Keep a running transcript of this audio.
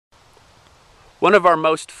One of our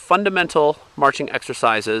most fundamental marching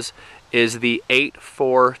exercises is the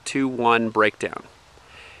 8-4-2-1 breakdown.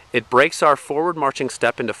 It breaks our forward marching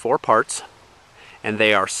step into 4 parts, and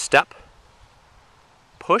they are step,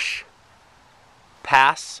 push,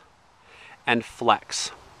 pass, and flex.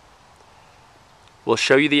 We'll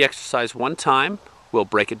show you the exercise one time, we'll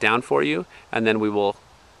break it down for you, and then we will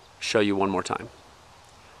show you one more time.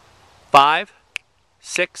 5,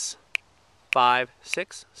 6, 5,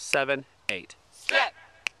 6, 7, 8. Step,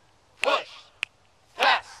 push,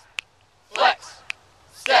 pass, flex.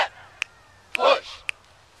 Step, push,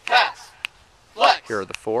 pass, flex. Here are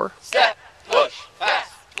the 4. Step, push, pass,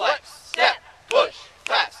 flex. Step, push,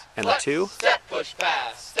 pass, And the 2. Step, push,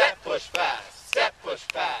 pass. Step, push, pass. Step, push,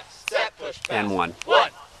 pass. Step, push, pass. And 1. 1,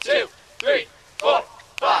 2, 3, 4,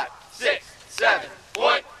 5, 6, 7,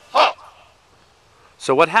 point, hop.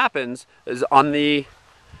 So what happens is on the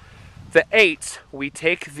 8s, we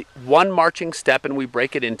take one marching step and we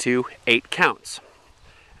break it into 8 counts.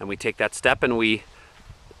 And we take that step and we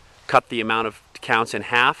cut the amount of counts in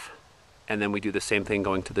half, and then we do the same thing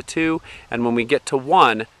going to the 2. And when we get to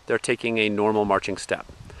 1, they're taking a normal marching step,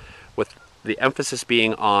 with the emphasis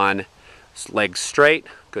being on legs straight,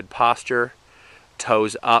 good posture,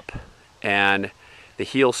 toes up, and the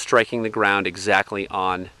heel striking the ground exactly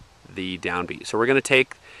on the downbeat. So we're going to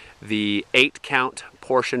take the 8 count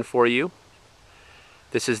portion for you.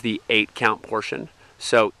 This is the 8 count portion.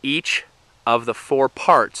 So each of the 4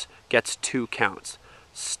 parts gets 2 counts.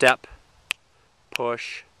 Step,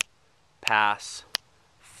 push, pass,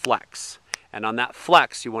 flex. And on that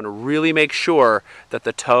flex, you want to really make sure that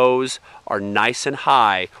the toes are nice and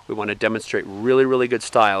high. We want to demonstrate really, really good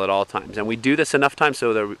style at all times. And we do this enough times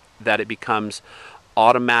so that it becomes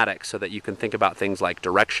automatic, so that you can think about things like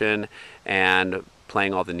direction and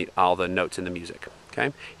playing all the notes in the music.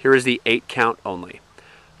 Okay? Here is the 8 count only.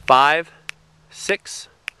 5, 6,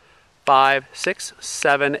 5, 6,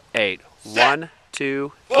 7, 8. 1,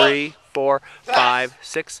 2, 3, 4, 5,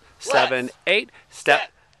 6, 7, 8.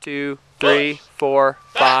 Step, 2, 3, 4,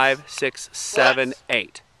 5, 6, 7,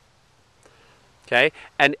 8. Okay?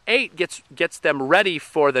 And 8 gets them ready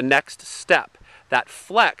for the next step. That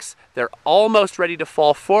flex, they're almost ready to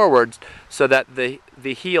fall forward so that the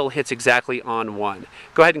heel hits exactly on 1.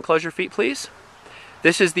 Go ahead and close your feet, please.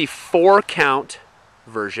 This is the 4 count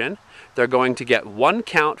version. They're going to get 1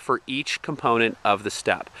 count for each component of the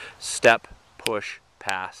step. Step, push,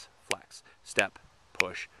 pass, flex. Step,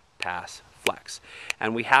 push, pass, flex.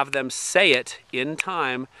 And we have them say it in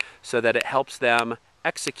time so that it helps them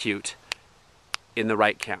execute in the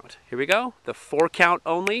right count. Here we go. The 4 count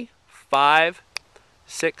only. 5,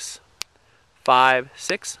 6, 5,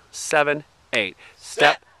 6, 7, 8.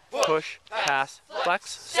 Step, push, pass, flex.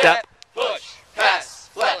 Step, push, pass,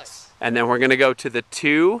 flex. And then we're going to go to the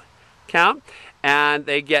 2 count, and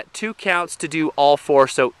they get 2 counts to do all 4.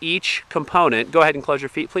 So each component, go ahead and close your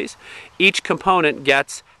feet, please. Each component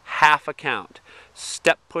gets half a count.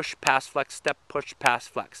 Step, push, pass, flex, step, push, pass,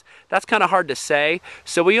 flex. That's kind of hard to say,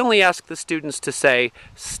 so we only ask the students to say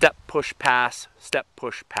step, push, pass, step,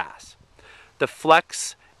 push, pass. The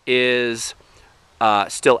flex is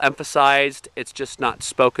still emphasized, it's just not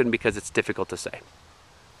spoken because it's difficult to say.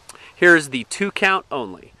 Here's the 2 count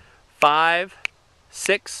only. 5,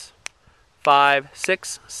 6, 5,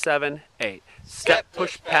 6, 7, 8. Step,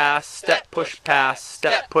 push, pass, step, push, pass,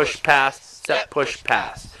 step, push, pass, step, push,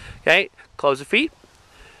 pass. Okay, close the feet.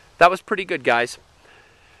 That was pretty good, guys.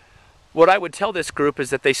 What I would tell this group is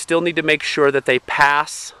that they still need to make sure that they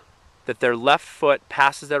pass, that their left foot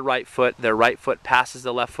passes their right foot passes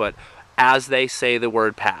the left foot as they say the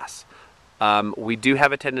word pass. We do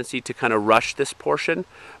have a tendency to kind of rush this portion,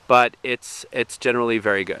 but it's generally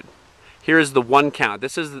very good. Here's the 1 count.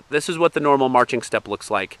 This is what the normal marching step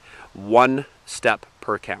looks like. 1 step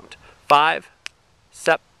per count. 5,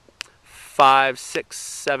 step, 5, 6,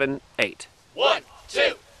 7, 8. 1,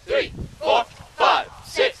 2, 3, 4, 5,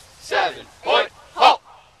 6, 7, point, hop.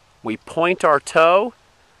 We point our toe.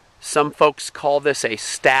 Some folks call this a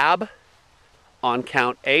stab on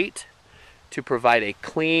count 8 to provide a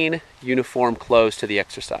clean, uniform close to the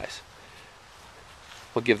exercise.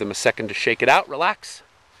 We'll give them a second to shake it out, relax.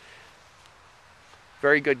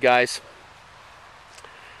 Very good, guys.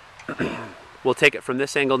 We'll take it from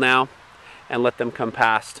this angle now and let them come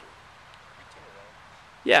past.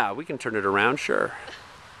 Yeah, we can turn it around, sure.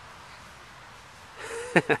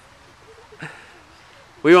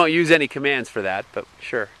 We won't use any commands for that, but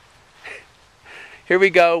sure. Here we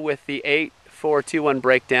go with the 8-4-2-1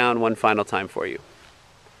 breakdown one final time for you.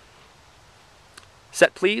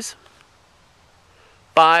 Set, please.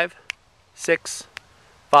 5, 6,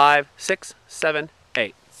 5, 6, 7,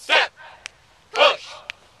 8. Step,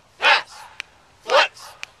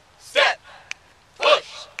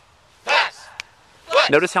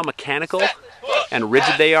 Notice how mechanical and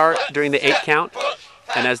rigid they are during the 8 count.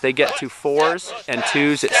 And as they get to 4s and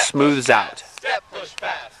 2s, it smooths out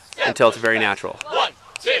until it's very natural.